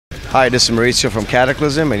Hi, this is Maurizio from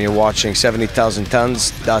Kataklysm, and you're watching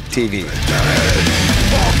 70,000tons.tv.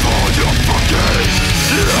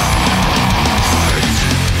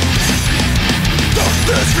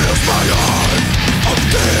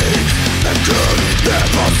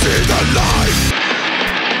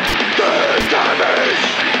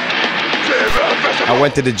 I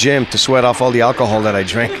went to the gym to sweat off all the alcohol that I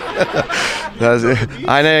drank.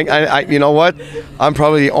 You know what? I'm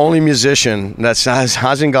probably the only musician that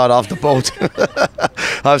hasn't got off the boat.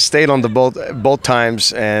 I've stayed on the boat both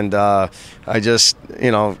times, and I just,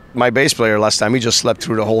 you know, my bass player last time, he just slept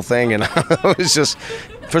through the whole thing, and it was just,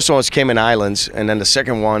 first one was Cayman Islands, and then the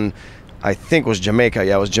second one, I think was Jamaica.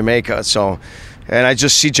 Yeah, it was Jamaica. So, and I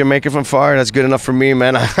just see Jamaica from far. That's good enough for me,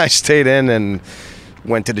 man. I stayed in and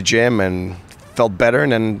went to the gym and felt better,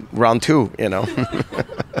 and then round two, you know.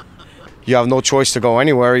 You have no choice to go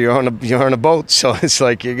anywhere. You're on a boat, so it's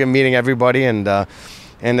like you're meeting everybody, and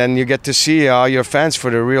then you get to see your fans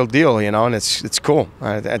for the real deal, you know, and it's cool.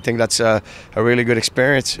 I think that's a really good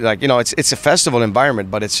experience. Like, you know, it's a festival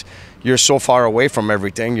environment, but you're so far away from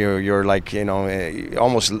everything. You're like, you know, you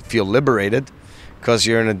almost feel liberated because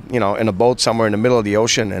you're in a boat somewhere in the middle of the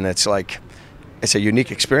ocean, and it's a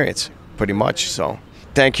unique experience, pretty much. So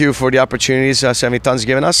thank you for the opportunities 70 Tons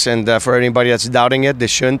given us, and for anybody that's doubting it, they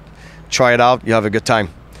shouldn't. Try it out. You have a good time.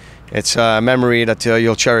 It's a memory that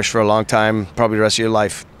you'll cherish for a long time, probably the rest of your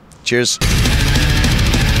life. Cheers.